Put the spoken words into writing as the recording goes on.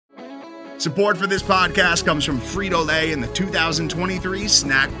Support for this podcast comes from Frito-Lay and the 2023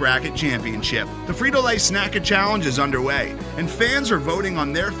 Snack Bracket Championship. The Frito-Lay Snack-A Challenge is underway, and fans are voting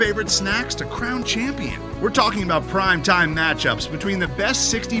on their favorite snacks to crown champion. We're talking about prime-time matchups between the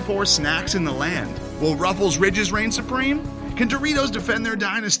best 64 snacks in the land. Will Ruffles Ridges reign supreme? Can Doritos defend their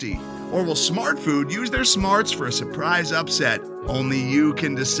dynasty? Or will Smart Food use their smarts for a surprise upset? Only you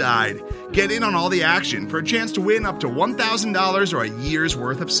can decide. Get in on all the action for a chance to win up to $1,000 or a year's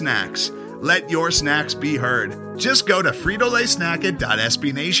worth of snacks. Let your snacks be heard. Just go to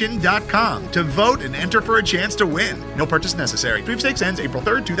fritolaysnacket.sbnation.com to vote and enter for a chance to win. No purchase necessary. Sweepstakes ends April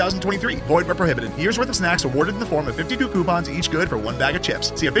 3rd, 2023. Void where prohibited. Year's worth of snacks awarded in the form of 52 coupons, each good for one bag of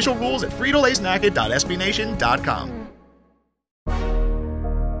chips. See official rules at fritolaysnacket.sbnation.com.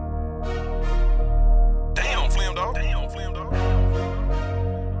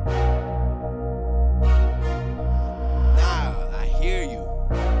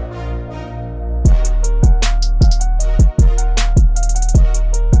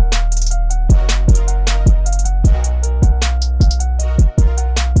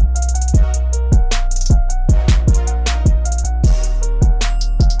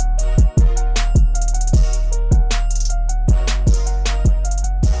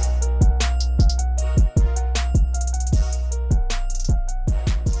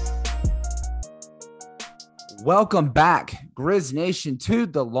 Welcome back, Grizz Nation, to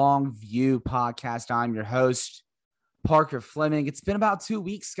the Long View Podcast. I'm your host, Parker Fleming. It's been about 2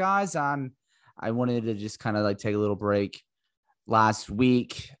 weeks, guys. I wanted to just kind of take a little break last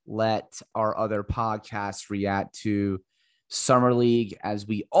week, let our other podcasts react to Summer League, as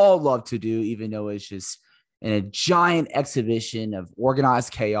we all love to do, even though it's just in a giant exhibition of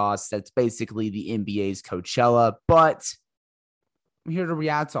organized chaos. That's basically the NBA's Coachella, but I'm here to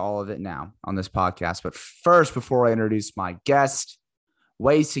react to all of it now on this podcast. But first, before I introduce my guest,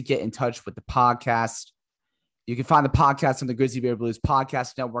 ways to get in touch with the podcast. You can find the podcast on the Grizzly Bear Blues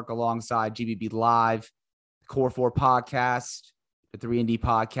Podcast Network alongside GBB Live, the Core 4 Podcast, the 3&D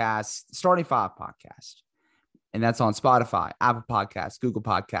Podcast, the Starting 5 Podcast. And that's on Spotify, Apple Podcasts, Google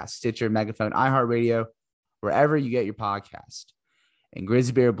Podcasts, Stitcher, Megaphone, iHeartRadio, wherever you get your podcast. And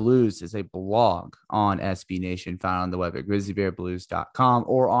Grizzly Bear Blues is a blog on SB Nation, found on the web at grizzlybearblues.com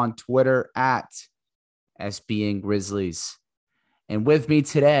or on Twitter at SB Grizzlies. And with me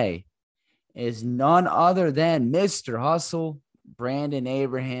today is none other than Mr. Hustle, Brandon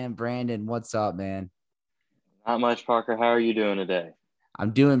Abraham. Brandon, what's up, man? Not much, Parker. How are you doing today?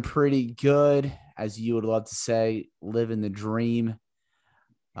 I'm doing pretty good, as you would love to say, living the dream.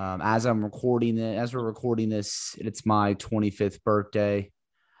 As we're recording this, it's my 25th birthday.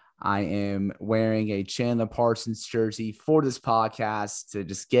 I am wearing a Chandler Parsons jersey for this podcast to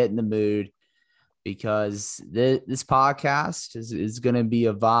just get in the mood, because this podcast is going to be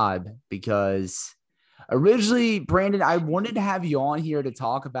a vibe. Because originally, Brandon, I wanted to have you on here to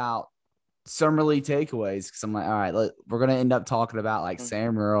talk about Summer League takeaways, because I'm like, all right, we're going to end up talking about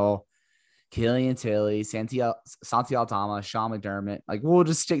Sam Merrill, Killian, Tillie, Santi Aldama, Sean McDermott. We'll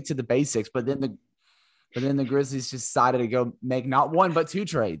just stick to the basics. But then the Grizzlies just decided to go make not one but two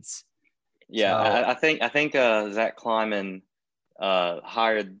trades. Yeah, so, I think Zach Kleiman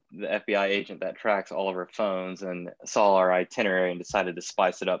hired the FBI agent that tracks all of our phones and saw our itinerary and decided to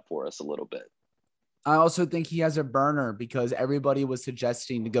spice it up for us a little bit. I also think he has a burner, because everybody was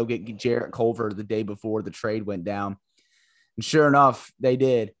suggesting to go get Jarrett Culver the day before the trade went down. And sure enough, they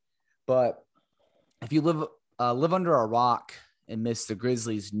did. But if you live under a rock and miss the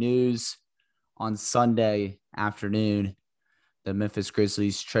Grizzlies news, on Sunday afternoon, the Memphis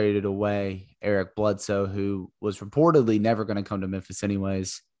Grizzlies traded away Eric Bledsoe, who was reportedly never going to come to Memphis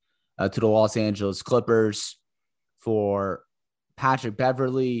anyways, to the Los Angeles Clippers for Patrick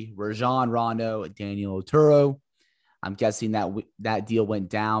Beverley, Rajon Rondo, and Daniel Oturu. I'm guessing that deal went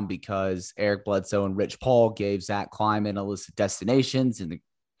down because Eric Bledsoe and Rich Paul gave Zach Kleiman a list of destinations, and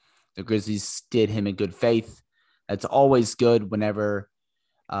the Grizzlies did him in good faith. That's always good whenever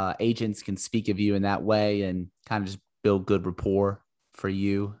agents can speak of you in that way and kind of just build good rapport for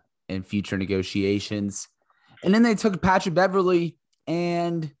you in future negotiations. And then they took Patrick Beverley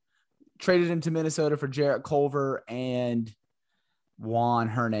and traded him to Minnesota for Jarrett Culver and Juan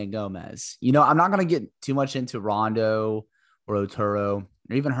Hernangomez. I'm not going to get too much into Rondo or Oturu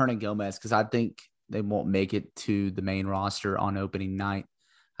or even Hernangomez, because I think they won't make it to the main roster on opening night.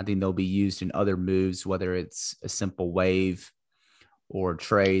 I think they'll be used in other moves, whether it's a simple waive or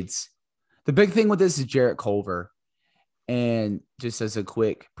trades. The big thing with this is Jarrett Culver. And just as a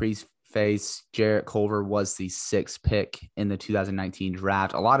quick preface, Jarrett Culver was the 6th pick in the 2019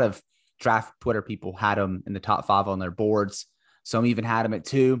 draft. A lot of draft Twitter people had him in the top 5 on their boards. Some even had him at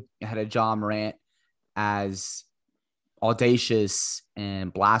 2. It had a John Morant, as audacious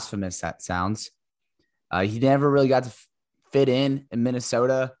and blasphemous that sounds. He never really got to fit in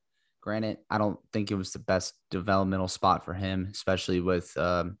Minnesota. Granted, I don't think it was the best developmental spot for him, especially with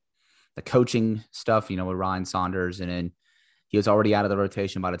the coaching stuff, with Ryan Saunders. And then he was already out of the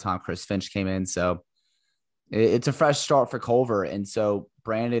rotation by the time Chris Finch came in. So it's a fresh start for Culver. And so,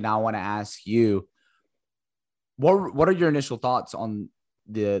 Brandon, I want to ask you, what are your initial thoughts on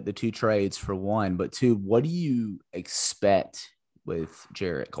the 2 trades, for one, but 2, what do you expect with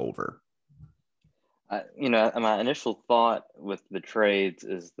Jarrett Culver? My initial thought with the trades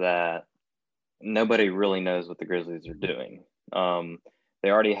is that nobody really knows what the Grizzlies are doing. They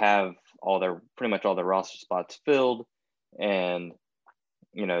already have pretty much all their roster spots filled, and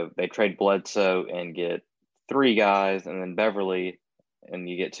they trade Bledsoe and get 3 guys, and then Beverly, and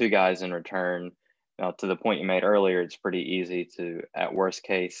you get 2 guys in return. Now, to the point you made earlier, it's pretty easy to, at worst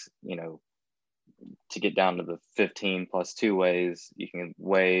case, to get down to the 15 plus 2 ways, you can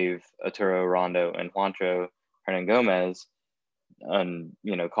waive Arturo, Rondo, and Juancho Hernangomez and,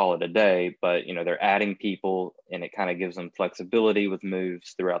 call it a day. But, they're adding people, and it kind of gives them flexibility with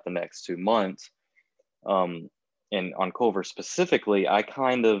moves throughout the next 2 months. And on Culver specifically, I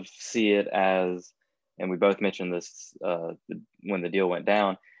kind of see it as, and we both mentioned this when the deal went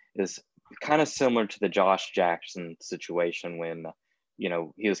down, is kind of similar to the Josh Jackson situation when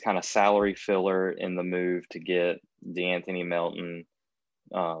he was kind of salary filler in the move to get DeAnthony Melton,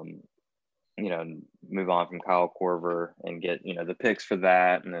 move on from Kyle Corver and get, the picks for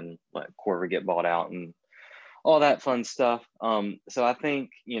that, and then let Corver get bought out and all that fun stuff. So I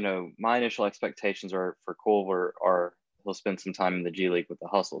think, my initial expectations are for Culver are he'll spend some time in the G League with the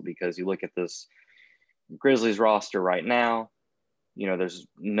hustle, because you look at this Grizzlies roster right now, there's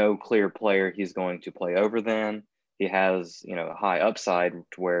no clear player he's going to play over then. He has, a high upside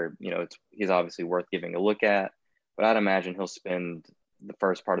to where, he's obviously worth giving a look at, but I'd imagine he'll spend the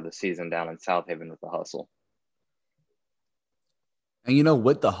first part of the season down in South Haven with the hustle. And,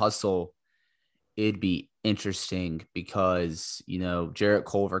 with the hustle, it'd be interesting because, Jarrett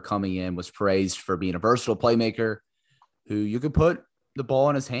Culver coming in was praised for being a versatile playmaker who you could put the ball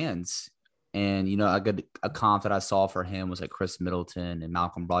in his hands. And, a comp that I saw for him was like Chris Middleton and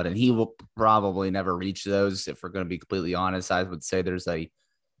Malcolm Brogdon. He will probably never reach those. If we're going to be completely honest, I would say there's a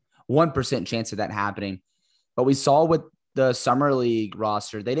 1% chance of that happening. But we saw with the Summer League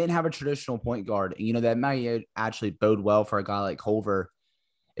roster, they didn't have a traditional point guard. And, that might actually bode well for a guy like Culver.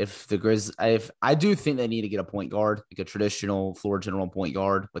 If I do think they need to get a point guard, like a traditional floor general point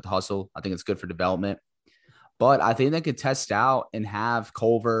guard with hustle. I think it's good for development. But I think they could test out and have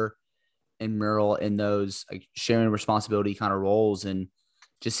Culver and Merrill in those like sharing responsibility kind of roles and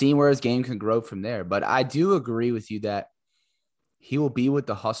just seeing where his game can grow from there. But I do agree with you that he will be with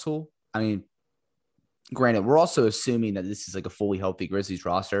the hustle. I mean, granted, we're also assuming that this is like a fully healthy Grizzlies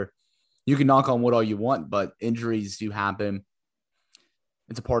roster. You can knock on wood all you want, but injuries do happen.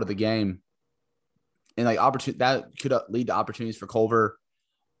 It's a part of the game. And like that could lead to opportunities for Culver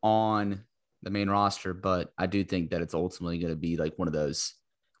on the main roster. But I do think that it's ultimately going to be like one of those.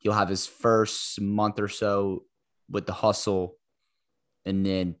 He'll have his first month or so with the hustle and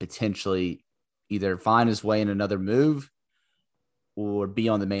then potentially either find his way in another move or be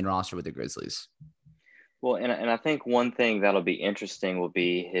on the main roster with the Grizzlies. Well, and I think one thing that'll be interesting will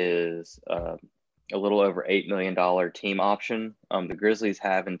be his a little over $8 million team option. The Grizzlies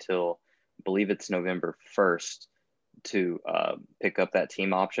have until, I believe it's November 1st to pick up that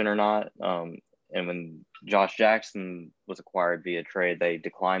team option or not. And when Josh Jackson was acquired via trade, they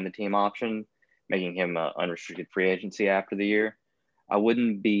declined the team option, making him an unrestricted free agency after the year. I'm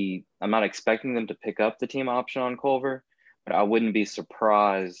not expecting them to pick up the team option on Culver, but I wouldn't be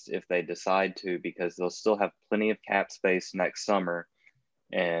surprised if they decide to, because they'll still have plenty of cap space next summer.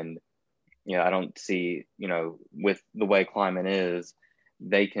 And, I don't see, with the way Kleiman is,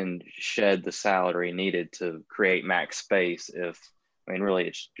 they can shed the salary needed to create max space really,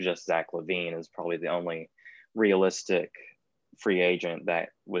 it's just Zach LaVine is probably the only realistic free agent that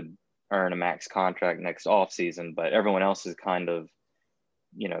would earn a max contract next offseason. But everyone else is kind of,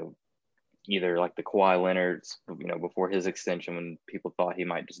 either like the Kawhi Leonard's, before his extension when people thought he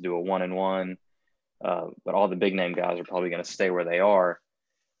might just do a 1-and-1. But all the big name guys are probably going to stay where they are.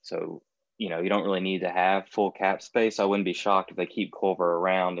 So, you don't really need to have full cap space. I wouldn't be shocked if they keep Culver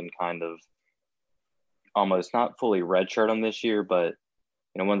around and kind of almost not fully redshirt him this year, but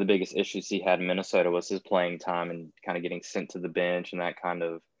one of the biggest issues he had in Minnesota was his playing time and kind of getting sent to the bench, and that kind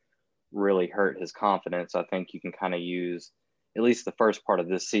of really hurt his confidence. I think you can kind of use at least the first part of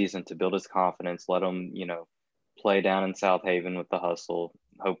this season to build his confidence, let him, play down in South Haven with the hustle.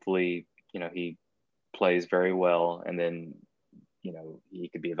 Hopefully, he plays very well, and then, he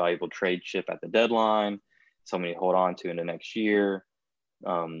could be a valuable trade chip at the deadline, somebody to hold on to into next year.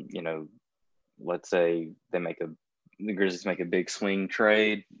 Let's say the Grizzlies make a big swing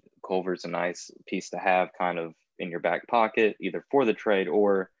trade. Culver's a nice piece to have kind of in your back pocket, either for the trade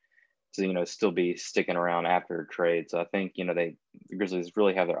or to, still be sticking around after a trade. So I think, the Grizzlies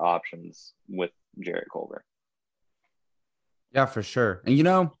really have their options with Jarrett Culver. Yeah, for sure.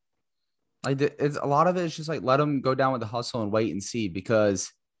 And, like it's a lot of it is just like let them go down with the hustle and wait and see,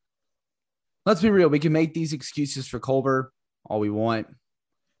 because let's be real, we can make these excuses for Culver all we want,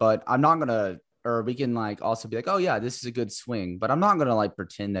 but I'm not going to, or we can like also be like, oh yeah, this is a good swing, but I'm not going to like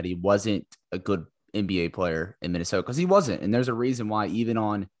pretend that he wasn't a good NBA player in Minnesota, because he wasn't. And there's a reason why even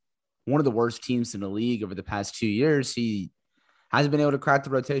on one of the worst teams in the league over the past 2 years, he hasn't been able to crack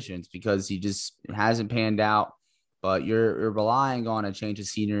the rotations because he just hasn't panned out. But you're relying on a change of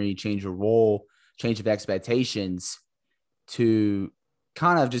scenery, change of role, change of expectations to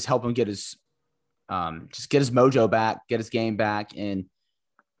kind of just help him get his mojo back, get his game back, and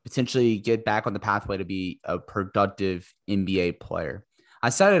potentially get back on the pathway to be a productive NBA player. I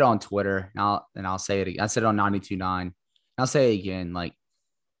said it on Twitter, and I'll say it again. I said it on 92.9. I'll say it again. Like,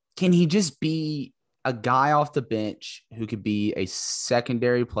 can he just be a guy off the bench who could be a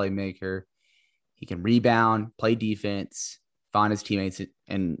secondary playmaker? He can rebound, play defense, find his teammates,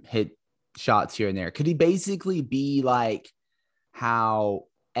 and hit shots here and there. Could he basically be like how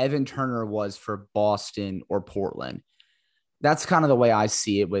Evan Turner was for Boston or Portland? That's kind of the way I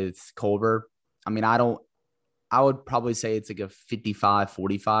see it with Culver. I mean, I would probably say it's like a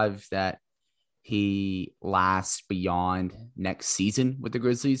 55-45 that he lasts beyond next season with the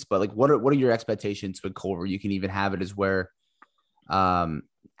Grizzlies. But like, what are your expectations with Culver? You can even have it as where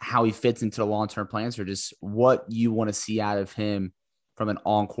how he fits into the long-term plans, or just what you want to see out of him from an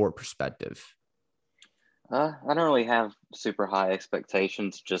on-court perspective. I don't really have super high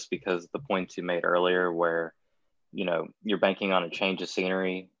expectations, just because the points you made earlier where, you're banking on a change of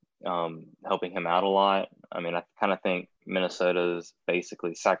scenery, helping him out a lot. I mean, I kind of think Minnesota is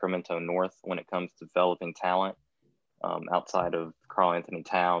basically Sacramento North when it comes to developing talent. Outside of Karl Anthony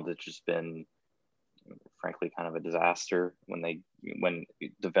Towns, it's just been, frankly, kind of a disaster when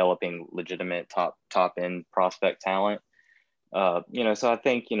developing legitimate top end prospect talent. So I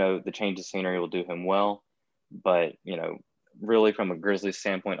think, the change of scenery will do him well, but, really from a Grizzlies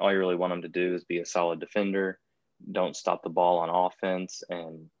standpoint, all you really want him to do is be a solid defender. Don't stop the ball on offense,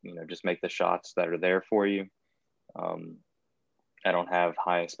 and, just make the shots that are there for you. I don't have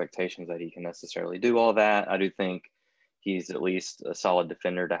high expectations that he can necessarily do all that. I do think he's at least a solid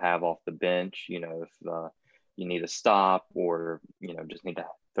defender to have off the bench, if you need a stop or, just need to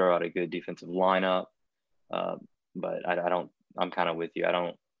throw out a good defensive lineup. But I'm kind of with you. I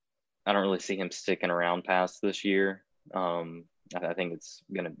don't really see him sticking around past this year. I think it's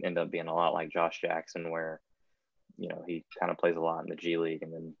going to end up being a lot like Josh Jackson, where, he kind of plays a lot in the G League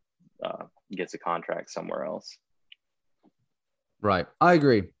and then gets a contract somewhere else. Right. I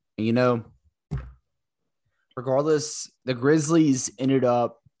agree. Regardless, the Grizzlies ended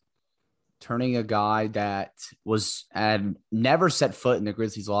up turning a guy that had never set foot in the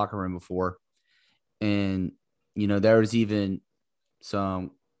Grizzlies locker room before. And, there was even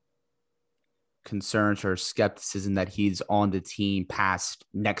some concerns or skepticism that he's on the team past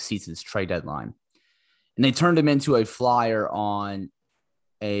next season's trade deadline. And they turned him into a flyer on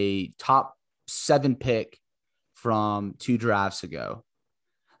a top 7 pick from 2 drafts ago.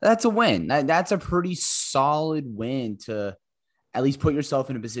 That's a win. That's a pretty solid win to at least put yourself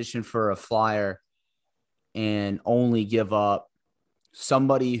in a position for a flyer and only give up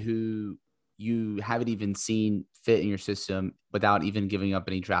somebody who you haven't even seen fit in your system without even giving up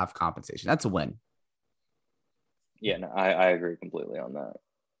any draft compensation. That's a win. Yeah, no, I agree completely on that.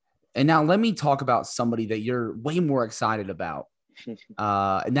 And now let me talk about somebody that you're way more excited about.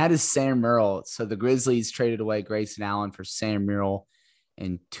 And that is Sam Merrill. So the Grizzlies traded away Grayson Allen for Sam Merrill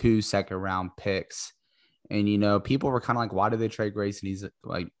and 2 second-round picks. And, people were kind of like, why did they trade Grayson? He's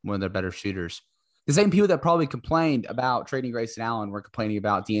like one of their better shooters. The same people that probably complained about trading Grayson Allen were complaining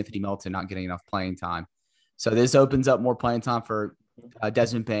about DeAnthony Melton not getting enough playing time. So this opens up more playing time for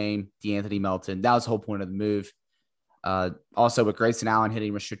Desmond Bane, DeAnthony Melton. That was the whole point of the move. Also, with Grayson Allen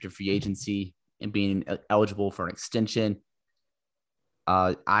hitting restricted free agency and being eligible for an extension,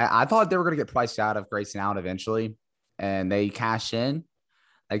 I thought they were going to get priced out of Grayson Allen eventually, and they cashed in.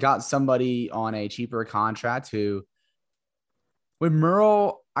 They got somebody on a cheaper contract who, with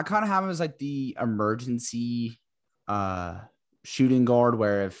Merrill, I kind of have him as like the emergency shooting guard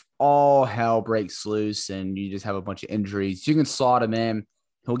where if all hell breaks loose and you just have a bunch of injuries, you can slot him in.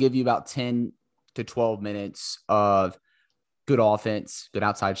 He'll give you about 10 to 12 minutes of good offense, good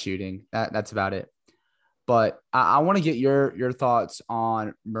outside shooting. That's about it. But I want to get your thoughts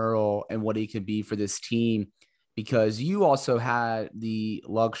on Merrill and what he could be for this team, because you also had the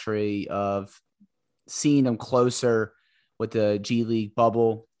luxury of seeing him closer with the G League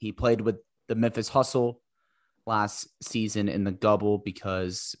bubble. He played with the Memphis Hustle last season in the Gubble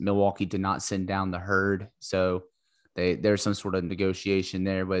because Milwaukee did not send down the herd. So there's some sort of negotiation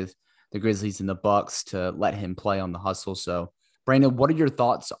there with the Grizzlies and the Bucks to let him play on the Hustle. So, Brandon, what are your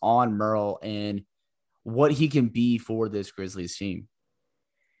thoughts on Merrill and what he can be for this Grizzlies team?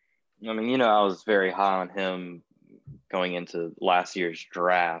 I mean, I was very high on him going into last year's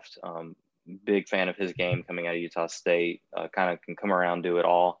draft. Big fan of his game coming out of Utah State. Kind of can come around, do it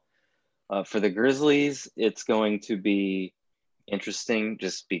all. For the Grizzlies, it's going to be interesting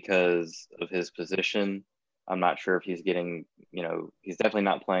just because of his position. I'm not sure if he's getting, he's definitely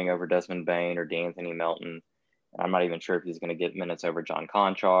not playing over Desmond Bane or D'Anthony Melton. I'm not even sure if he's going to get minutes over John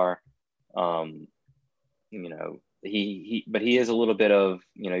Conchar. But he is a little bit of,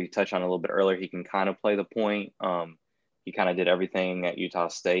 you touched on a little bit earlier, he can kind of play the point. He kind of did everything at Utah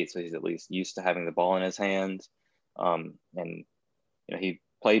State, so he's at least used to having the ball in his hands. He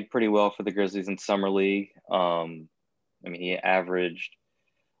played pretty well for the Grizzlies in summer league. He averaged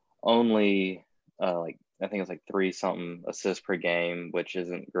only I think it's like 3-something assists per game, which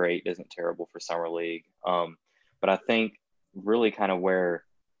isn't great, isn't terrible for summer league. But I think really kind of where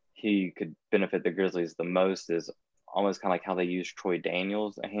he could benefit the Grizzlies the most is almost kind of like how they used Troy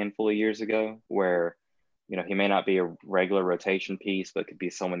Daniels a handful of years ago, where, he may not be a regular rotation piece, but could be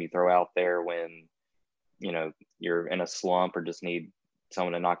someone you throw out there when, you're in a slump or just need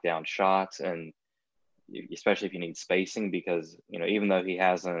someone to knock down shots. And especially if you need spacing, because, even though he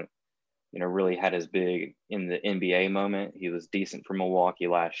hasn't, really had his big in the NBA moment, he was decent for Milwaukee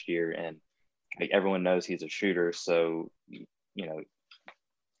last year. And everyone knows he's a shooter. So,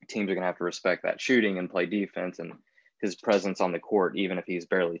 teams are going to have to respect that shooting and play defense, and his presence on the court, even if he's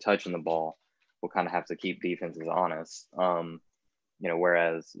barely touching the ball, will kind of have to keep defenses honest.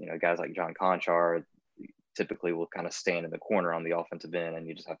 Whereas, guys like John Conchar typically will kind of stand in the corner on the offensive end, and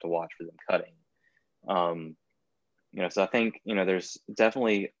you just have to watch for them cutting. So I think, there's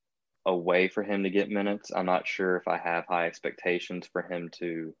definitely a way for him to get minutes. I'm not sure if I have high expectations for him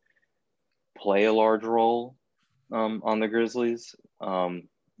to play a large role on the Grizzlies,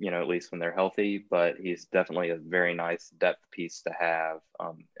 at least when they're healthy, but he's definitely a very nice depth piece to have,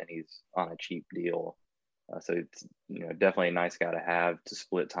 and he's on a cheap deal. So it's, definitely a nice guy to have to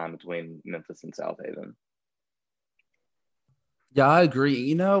split time between Memphis and South Haven. Yeah, I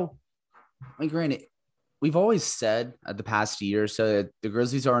agree. Granted, we've always said the past year or so that the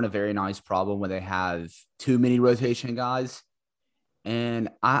Grizzlies are in a very nice problem where they have too many rotation guys. And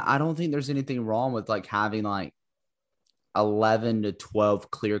I don't think there's anything wrong with having 11 to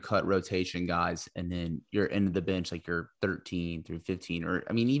 12 clear-cut rotation guys, and then you're into the bench you're 13 through 15, or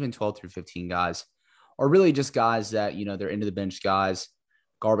even 12 through 15 guys, or really just guys that they're into the bench guys,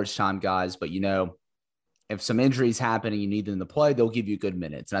 garbage time guys. But if some injuries happen and you need them to play, they'll give you good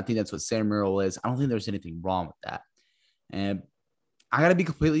minutes, and I think that's what Sam Merrill is. I don't think there's anything wrong with that. And I got to be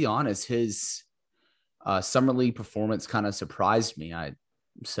completely honest, his summer league performance kind of surprised me. I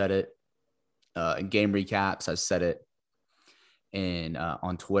said it in game recaps. I said it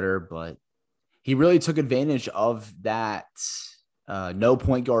on Twitter, but he really took advantage of that no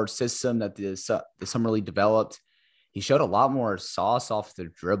point guard system that the summer league developed. He showed a lot more sauce off the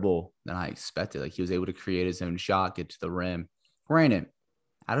dribble than I expected. He was able to create his own shot, get to the rim. Granted,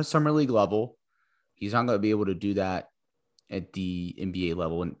 at a summer league level, he's not going to be able to do that at the NBA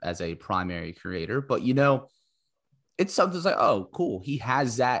level and as a primary creator. But, it's something like, oh, cool. He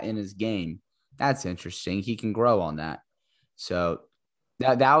has that in his game. That's interesting. He can grow on that. So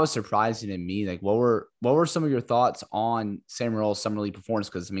that was surprising to me. What were some of your thoughts on Sam Merrill's summer league performance?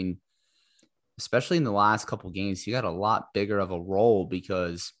 Because, especially in the last couple of games, he got a lot bigger of a role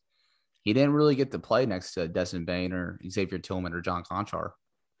because he didn't really get to play next to Desmond Bane or Xavier Tillman or John Conchar.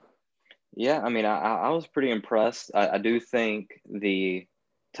 Yeah, I was pretty impressed. I do think the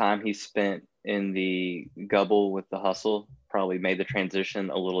time he spent in the Gubble with the Hustle probably made the transition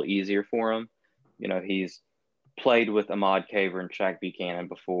a little easier for him. He's played with Ahmad Caver and Shaq Buchanan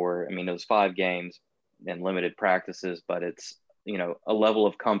before. It was 5 games and limited practices, but it's, a level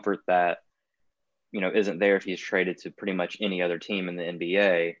of comfort that, isn't there if he's traded to pretty much any other team in the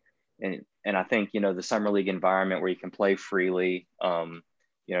NBA. And I think, the summer league environment where you can play freely,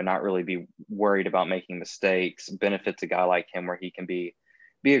 not really be worried about making mistakes, benefits a guy like him where he can be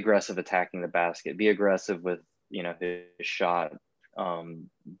aggressive attacking the basket, be aggressive with, his shot,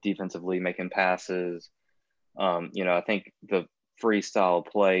 defensively making passes. I think the freestyle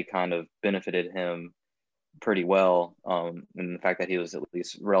play kind of benefited him pretty well. And the fact that he was at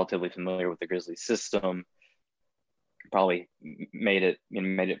least relatively familiar with the Grizzlies system probably made it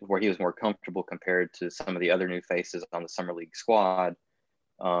where he was more comfortable compared to some of the other new faces on the summer league squad.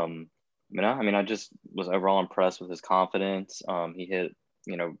 I just was overall impressed with his confidence. He hit,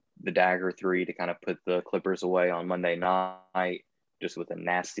 the dagger three to kind of put the Clippers away on Monday night, just with a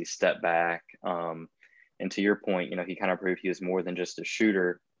nasty step back. And to your point, he kind of proved he was more than just a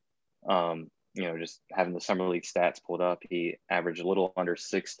shooter. Just having the summer league stats pulled up, he averaged a little under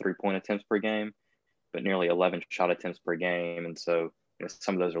 6 3-point attempts per game, but nearly 11 shot attempts per game. And so,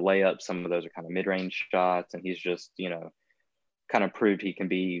 some of those are layups, some of those are kind of mid-range shots. And he's just, kind of proved he can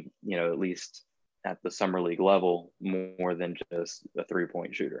be, at least at the summer league level, more than just a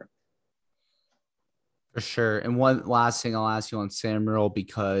 3-point shooter. For sure. And one last thing I'll ask you on Sam Merrill,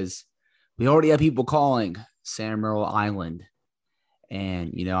 because we already have people calling Sam Merrill Island.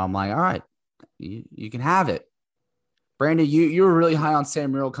 And, I'm like, all right, you can have it. Brandon, you were really high on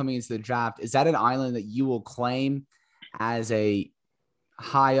Sam Merrill coming into the draft. Is that an island that you will claim as a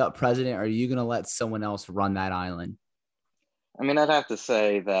high up president, or are you going to let someone else run that island? I mean, I'd have to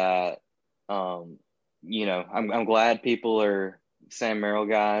say that, I'm glad people are Sam Merrill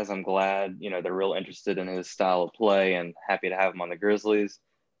guys. I'm glad, they're real interested in his style of play and happy to have him on the Grizzlies.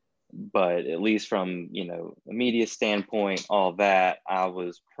 But at least from, a media standpoint, all that, I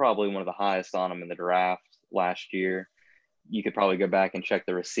was probably one of the highest on him in the draft last year. You could probably go back and check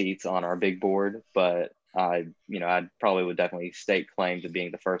the receipts on our big board, but I probably would definitely stake claim to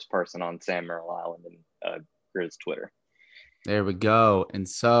being the first person on Sam Merrill Island and Grizz Twitter. There we go. And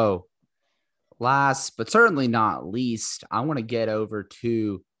so last, but certainly not least, I want to get over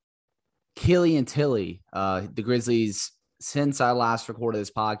to Killian Tillie. The Grizzlies, since I last recorded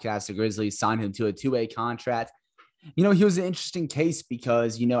this podcast, the Grizzlies signed him to a 2-way contract. He was an interesting case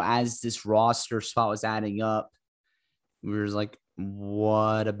because, as this roster spot was adding up, we were like,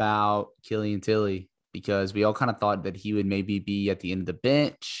 what about Killian Tillie? Because we all kind of thought that he would maybe be at the end of the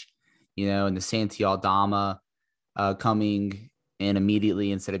bench, and the Santi Aldama coming in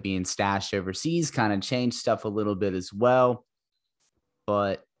immediately instead of being stashed overseas kind of changed stuff a little bit as well.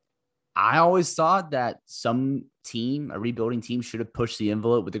 But I always thought that some team, a rebuilding team, should have pushed the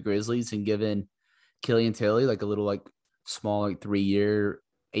envelope with the Grizzlies and given Killian Tillie like a little small 3-year,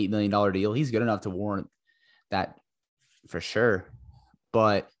 $8 million deal. He's good enough to warrant that for sure.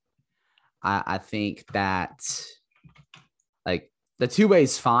 But I think that the 2-way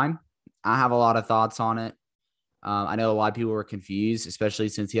is fine. I have a lot of thoughts on it. I know a lot of people were confused, especially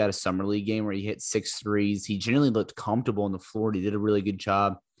since he had a summer league game where he hit 6 threes. He generally looked comfortable on the floor. He did a really good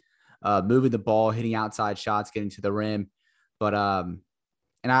job moving the ball, hitting outside shots, getting to the rim. But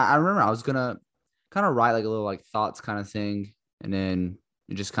and I remember I was gonna kind of write a little thoughts kind of thing, and then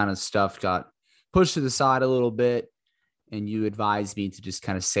it just kind of stuff got pushed to the side a little bit. And you advised me to just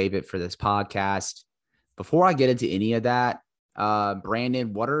kind of save it for this podcast. Before I get into any of that,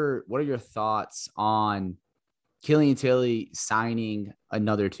 Brandon, what are your thoughts on Killian Tillie signing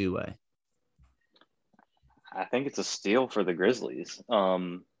another 2-way? I think it's a steal for the Grizzlies.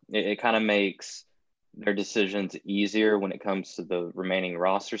 It kind of makes their decisions easier when it comes to the remaining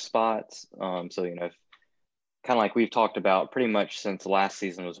roster spots. So, kind of like we've talked about pretty much since last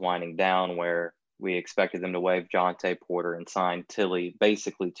season was winding down, where we expected them to waive Jonte Porter and sign Tillie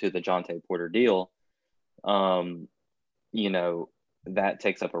basically to the Jonte Porter deal. That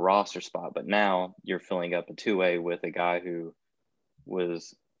takes up a roster spot, but now you're filling up a 2-way with a guy who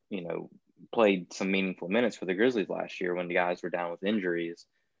was, played some meaningful minutes for the Grizzlies last year when the guys were down with injuries.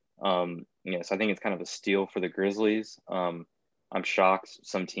 So I think it's kind of a steal for the Grizzlies. I'm shocked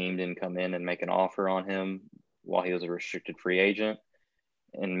some team didn't come in and make an offer on him while he was a restricted free agent.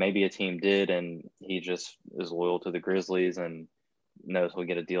 And maybe a team did, and he just is loyal to the Grizzlies and knows he'll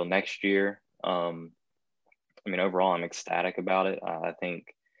get a deal next year. Overall, I'm ecstatic about it. I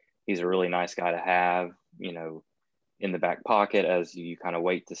think he's a really nice guy to have, in the back pocket as you kind of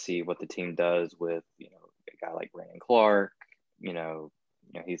wait to see what the team does with, a guy like Brandon Clark.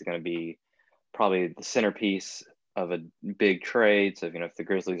 He's going to be probably the centerpiece of a big trade. So, if the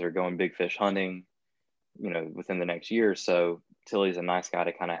Grizzlies are going big fish hunting, within the next year or so, Tillie's a nice guy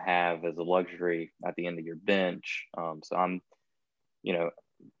to kind of have as a luxury at the end of your bench. So I'm,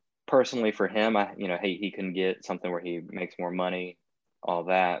 personally for him, he can get something where he makes more money, all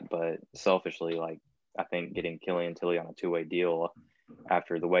that. But selfishly, I think getting Killian Tillie on a 2-way deal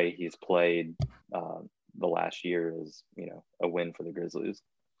after the way he's played the last year is, a win for the Grizzlies.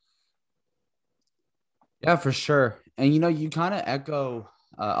 Yeah, for sure. And, you kind of echo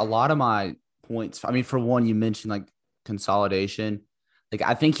a lot of my points. I mean, for one, you mentioned like consolidation. Like,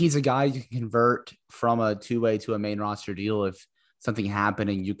 I think he's a guy you can convert from a two-way to a main roster deal if something happened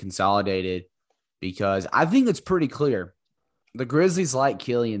and you consolidated, because I think it's pretty clear. The Grizzlies like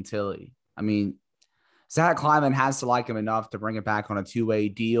Killian Tillie. I mean, Zach Kleiman has to like him enough to bring it back on a two-way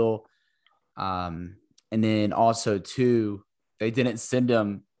deal. And then also, two, they didn't send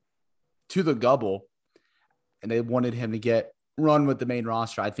him to the Gubble, and they wanted him to get run with the main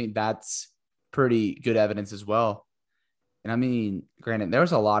roster. I think that's pretty good evidence as well. And I mean, granted,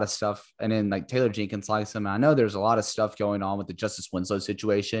 there's a lot of stuff. And then like Taylor Jenkins likes him. I know there's a lot of stuff going on with the Justice Winslow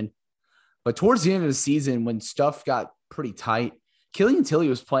situation. But towards the end of the season, when stuff got pretty tight, Killian Tillie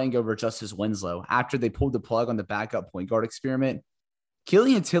was playing over Justice Winslow after they pulled the plug on the backup point guard experiment.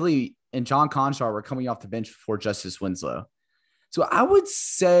 Killian Tillie and John Conchar were coming off the bench before Justice Winslow. So I would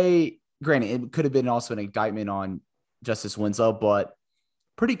say, granted, it could have been also an indictment on Justice Winslow, but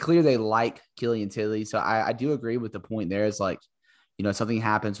pretty clear they like Killian Tillie. So I do agree with the point there. Is like, something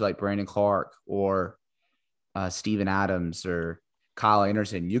happens with like Brandon Clark or Steven Adams or Kyle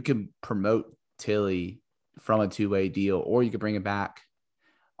Anderson, you can promote Tillie from a two-way deal, or you could bring it back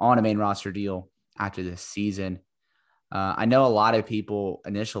on a main roster deal after this season. I know a lot of people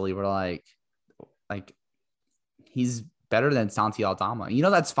initially were like he's better than Santi Aldama.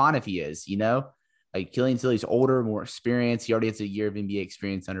 That's fine if he is, like Killian Tillie's older, more experienced. He already has a year of NBA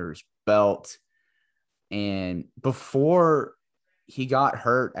experience under his belt. And before he got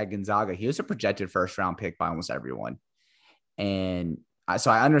hurt at Gonzaga, he was a projected first-round pick by almost everyone. And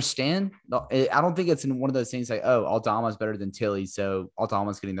so I understand. I don't think it's in one of those things like, oh, Aldama's better than Tillie, so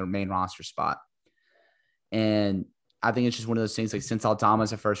Aldama's getting their main roster spot. And I think it's just one of those things like, since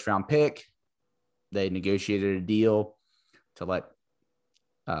Aldama's a first-round pick, they negotiated a deal to let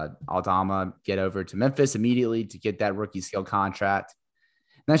Aldama get over to Memphis immediately to get that rookie scale contract.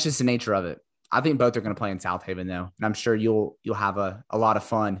 And that's just the nature of it. I think both are going to play in South Haven, though. And I'm sure you'll have a lot of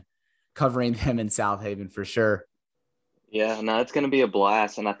fun covering them in South Haven for sure. Yeah, no, it's going to be a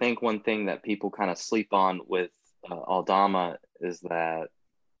blast. And I think one thing that people kind of sleep on with Aldama is that,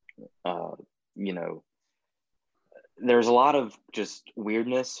 there's a lot of just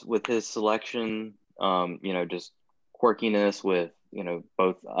weirdness with his selection, just quirkiness with,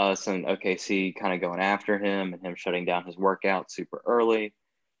 both us and OKC kind of going after him and him shutting down his workout super early.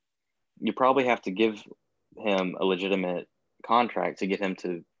 You probably have to give him a legitimate contract to get him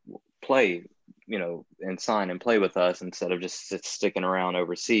to play, and sign and play with us instead of just sticking around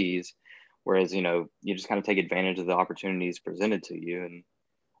overseas. Whereas, you just kind of take advantage of the opportunities presented to you. And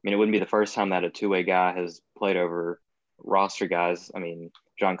I mean, it wouldn't be the first time that a two-way guy has played over roster guys. I mean,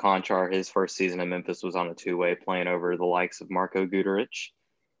 John Conchar, his first season in Memphis was on a two-way playing over the likes of Marko Guduric.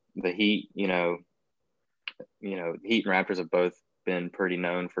 The Heat, Heat and Raptors have both been pretty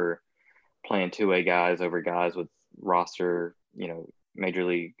known for playing two-way guys over guys with roster, major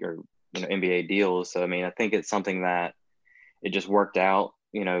league or, NBA deals. So, I mean, I think it's something that it just worked out,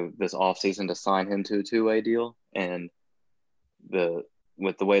 this offseason to sign him to a two-way deal. And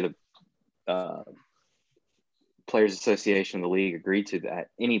with the way the Players Association of the league agreed to that, at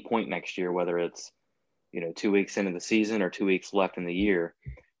any point next year, whether it's 2 weeks into the season or 2 weeks left in the year,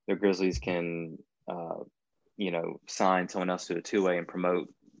 the Grizzlies can sign someone else to a two-way and promote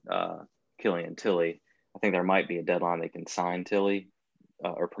Killian Tillie. I think there might be a deadline they can sign Tillie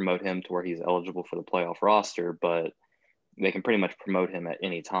or promote him to where he's eligible for the playoff roster, but they can pretty much promote him at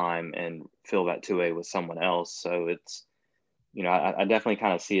any time and fill that two-way with someone else. So it's, I definitely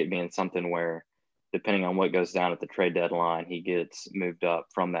kind of see it being something where, depending on what goes down at the trade deadline, he gets moved up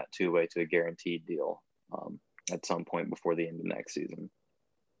from that two-way to a guaranteed deal at some point before the end of next season.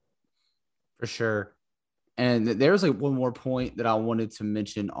 For sure. And there's like one more point that I wanted to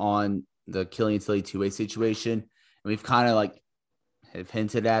mention on the Killian Tillie two-way situation. And we've kind of like have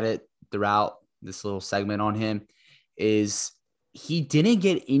hinted at it throughout this little segment on him, is he didn't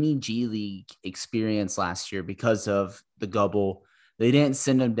get any G League experience last year because of the Gubble. They didn't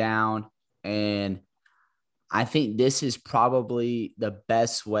send him down. And I think this is probably the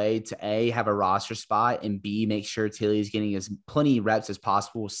best way to A, have a roster spot, and B, make sure Tillie's getting as plenty of reps as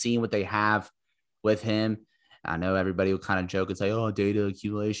possible, seeing what they have with him. I know everybody will kind of joke and say, oh, data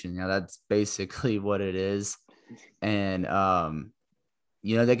accumulation. That's basically what it is. And,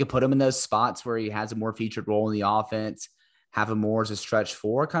 they could put him in those spots where he has a more featured role in the offense, have him more as a stretch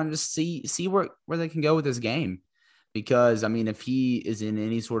four, kind of just see where they can go with this game. Because, I mean, if he is in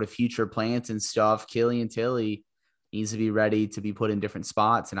any sort of future plans and stuff, Killian Tillie needs to be ready to be put in different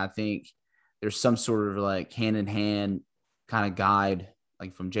spots. And I think there's some sort of like hand-in-hand kind of guide,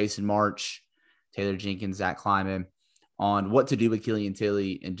 like from Jason March, Taylor Jenkins, Zach Kleiman, on what to do with Killian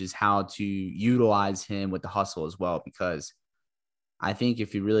Tillie and just how to utilize him with the hustle as well. Because I think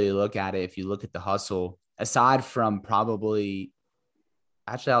if you really look at it, if you look at the hustle, aside from probably,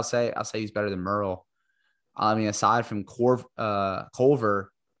 actually, I'll say he's better than Merrill. I mean, aside from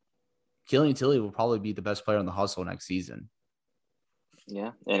Culver, Killian Tillie will probably be the best player on the hustle next season.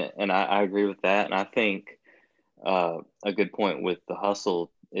 Yeah, and I agree with that. And I think a good point with the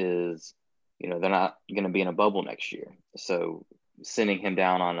hustle is, they're not going to be in a bubble next year. So sending him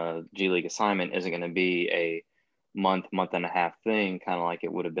down on a G League assignment isn't going to be a month and a half thing, kind of like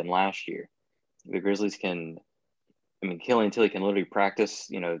it would have been last year. The Grizzlies Killian Tillie can literally practice.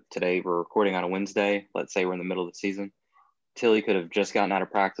 Today we're recording on a Wednesday. Let's say we're in the middle of the season. Tillie could have just gotten out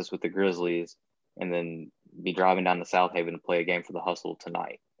of practice with the Grizzlies and then be driving down to South Haven to play a game for the hustle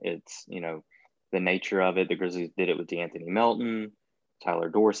tonight. It's, the nature of it. The Grizzlies did it with DeAnthony Melton, Tyler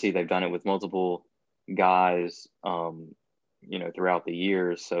Dorsey. They've done it with multiple guys, throughout the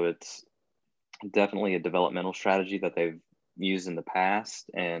years. So it's definitely a developmental strategy that they've used in the past.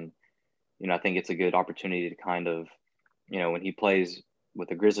 And, I think it's a good opportunity to kind of, when he plays with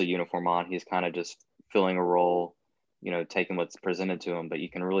the Grizzly uniform on, he's kind of just filling a role, taking what's presented to him, but you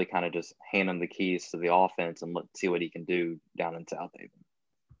can really kind of just hand him the keys to the offense and see what he can do down in South Haven.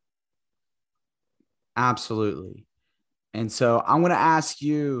 Absolutely. And so I'm going to ask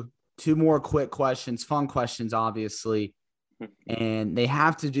you two more quick questions, fun questions, obviously. And they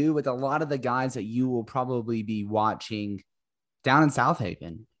have to do with a lot of the guys that you will probably be watching down in South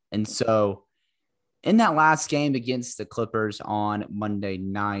Haven. And so in that last game against the Clippers on Monday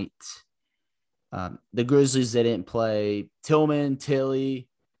night, the Grizzlies didn't play Tillman, Tillie,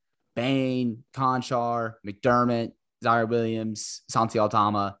 Bain, Conchar, McDermott, Zaire Williams, Santi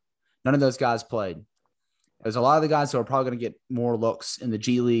Aldama. None of those guys played. There's a lot of the guys who are probably going to get more looks in the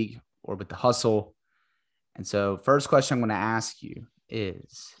G League or with the hustle. And so first question I'm going to ask you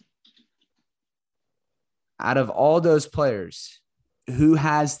is, out of all those players, who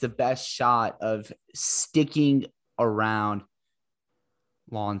has the best shot of sticking around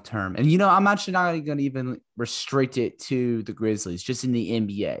long-term? And, I'm actually not going to even restrict it to the Grizzlies, just in the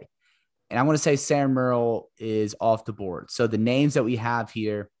NBA. And I want to say Sam Merrill is off the board. So the names that we have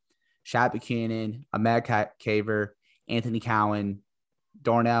here, Shaq Buchanan, Ahmed Caver, Anthony Cowan,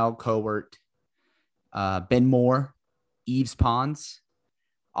 Darnell Cowart, Ben Moore, Yves Pons,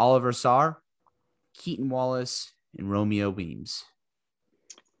 Oliver Sarr, Keaton Wallace, and Romeo Weems.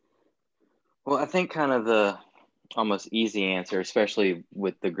 Well, I think kind of the almost easy answer, especially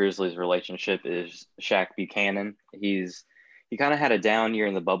with the Grizzlies relationship, is Shaq Buchanan. He kind of had a down year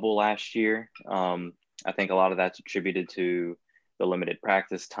in the bubble last year. I think a lot of that's attributed to the limited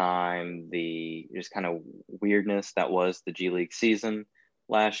practice time, the just kind of weirdness that was the G League season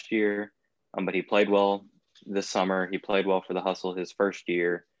last year. But he played well this summer. He played well for the hustle his first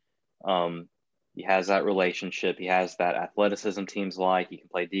year. He has that relationship. He has that athleticism teams like. He can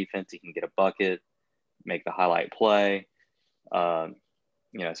play defense. He can get a bucket, make the highlight play. So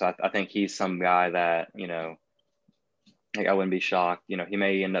I think he's some guy that, like I wouldn't be shocked. He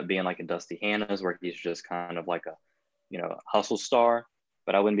may end up being like a Dusty Hannahs where he's just kind of like a, hustle star.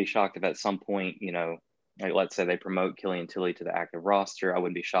 But I wouldn't be shocked if at some point, like let's say they promote Killian Tillie to the active roster. I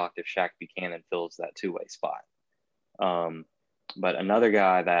wouldn't be shocked if Shaq Buchanan fills that two-way spot. But another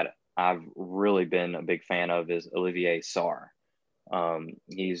guy that I've really been a big fan of is Olivier Sarr.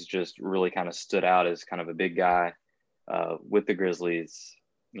 He's just really kind of stood out as kind of a big guy with the Grizzlies,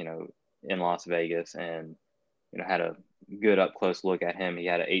 in Las Vegas, and, had a good up close look at him. He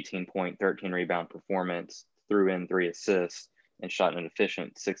had an 18-point, 13 rebound performance, threw in 3 assists, and shot an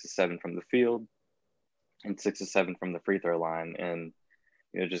efficient 6 of 7 from the field and 6 of 7 from the free throw line. And,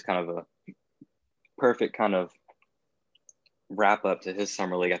 just kind of a perfect kind of wrap up to his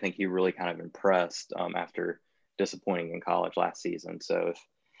summer league. I think he really kind of impressed after disappointing in college last season. So if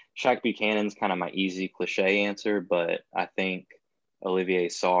Shaq Buchanan's kind of my easy cliche answer, but I think Olivier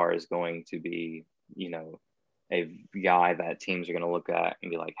Sarr is going to be, a guy that teams are going to look at and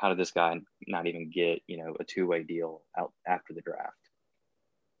be like, how did this guy not even get, a two-way deal out after the draft?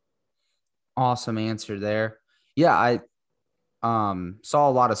 Awesome answer there. Yeah, I saw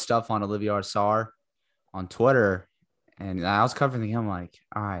a lot of stuff on Olivier Sarr on Twitter, and I was covering him like,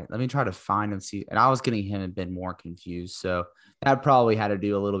 all right, let me try to find him. See, and I was getting him a bit more confused. So that probably had to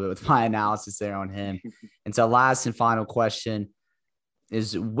do a little bit with my analysis there on him. And so last and final question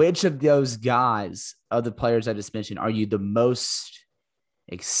is, which of those guys, of the players I just mentioned, are you the most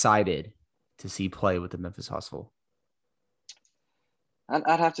excited to see play with the Memphis Hustle?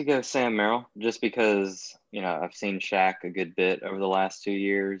 I'd have to go Sam Merrill just because, I've seen Shaq a good bit over the last 2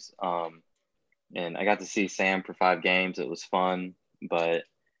 years. And I got to see Sam for 5 games. It was fun, but,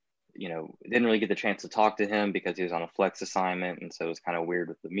 didn't really get the chance to talk to him because he was on a flex assignment. And so it was kind of weird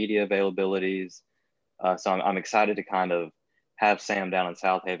with the media availabilities. So I'm excited to kind of have Sam down in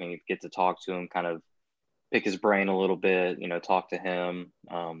South Haven, get to talk to him, kind of pick his brain a little bit, talk to him.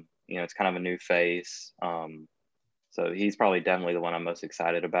 It's kind of a new face. So he's probably definitely the one I'm most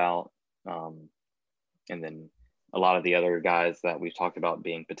excited about. And then a lot of the other guys that we've talked about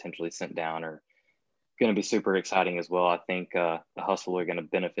being potentially sent down are going to be super exciting as well. I think the Hustle are going to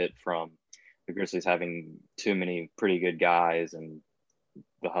benefit from the Grizzlies having too many pretty good guys and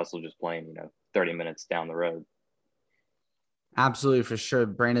the Hustle just playing, 30 minutes down the road. Absolutely, for sure.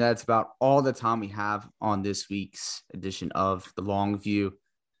 Brandon, that's about all the time we have on this week's edition of The Long View. Do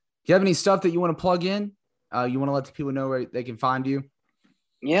you have any stuff that you want to plug in? You want to let the people know where they can find you?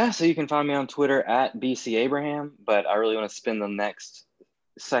 Yeah, so you can find me on Twitter at BC Abraham, but I really want to spend the next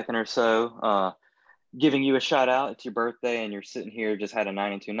second or so giving you a shout out. It's your birthday and you're sitting here, just had a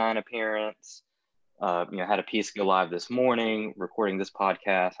 92.9 appearance. Had a piece go live this morning, recording this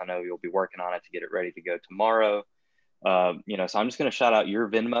podcast. I know you'll be working on it to get it ready to go tomorrow. So I'm just going to shout out your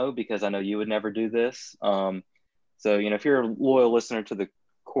Venmo because I know you would never do this. So, if you're a loyal listener to the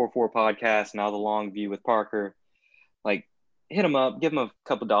Core 4 podcast, now The Long View with Parker, hit him up, give him a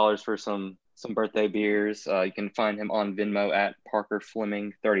couple dollars for some birthday beers. You can find him on Venmo at Parker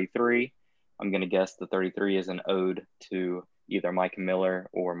Fleming 33. I'm going to guess the 33 is an ode to either Mike Miller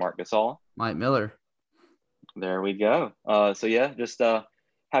or Mark Gasol. Mike Miller. There we go. Just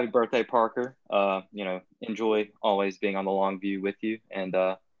happy birthday, Parker. Enjoy always being on The Long View with you. And,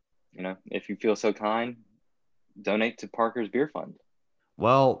 if you feel so kind, donate to Parker's Beer Fund.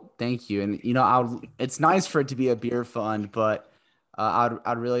 Well, thank you. And, it's nice for it to be a beer fund, but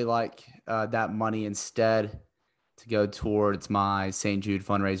I'd really like that money instead to go towards my St. Jude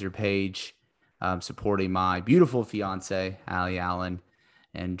fundraiser page, supporting my beautiful fiance, Allie Allen,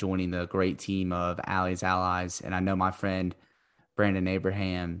 and joining the great team of Allie's Allies. And I know my friend Brandon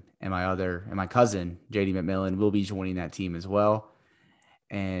Abraham and my cousin, JD McMillan, will be joining that team as well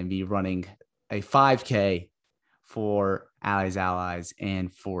and be running a 5K for Allie's Allies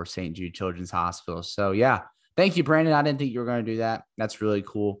and for St. Jude Children's Hospital. So yeah, thank you, Brandon. I didn't think you were going to do that. That's really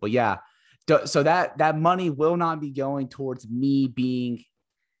cool. But yeah, so that money will not be going towards me being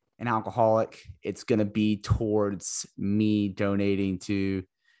an alcoholic. It's going to be towards me donating to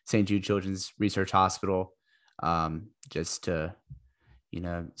St. Jude Children's Research Hospital, just to,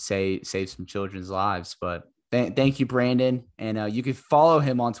 save some children's lives. But thank you, Brandon. And you can follow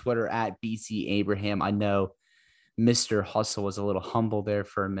him on Twitter at BC Abraham. I know Mr. Hustle was a little humble there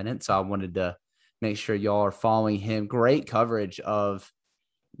for a minute, so I wanted to make sure y'all are following him. Great coverage of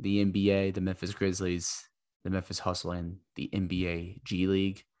the NBA, the Memphis Grizzlies, the Memphis Hustle, and the NBA G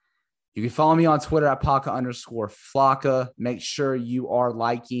League. You can follow me on Twitter at Paca_Flocka. Make sure you are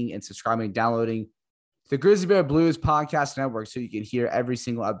liking and subscribing and downloading the Grizzly Bear Blues Podcast Network so you can hear every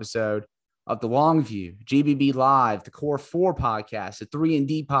single episode of The Long View, GBB Live, the Core 4 podcast, the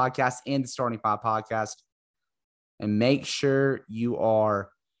 3&D podcast, and the Starting 5 podcast. And make sure you are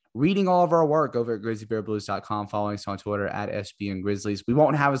reading all of our work over at grizzlybearblues.com, following us on Twitter at SBN Grizzlies. We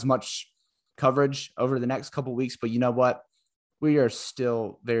won't have as much coverage over the next couple of weeks, but you know what? We are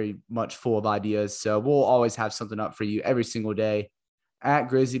still very much full of ideas. So we'll always have something up for you every single day at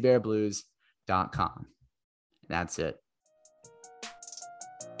grizzlybearblues.com. That's it.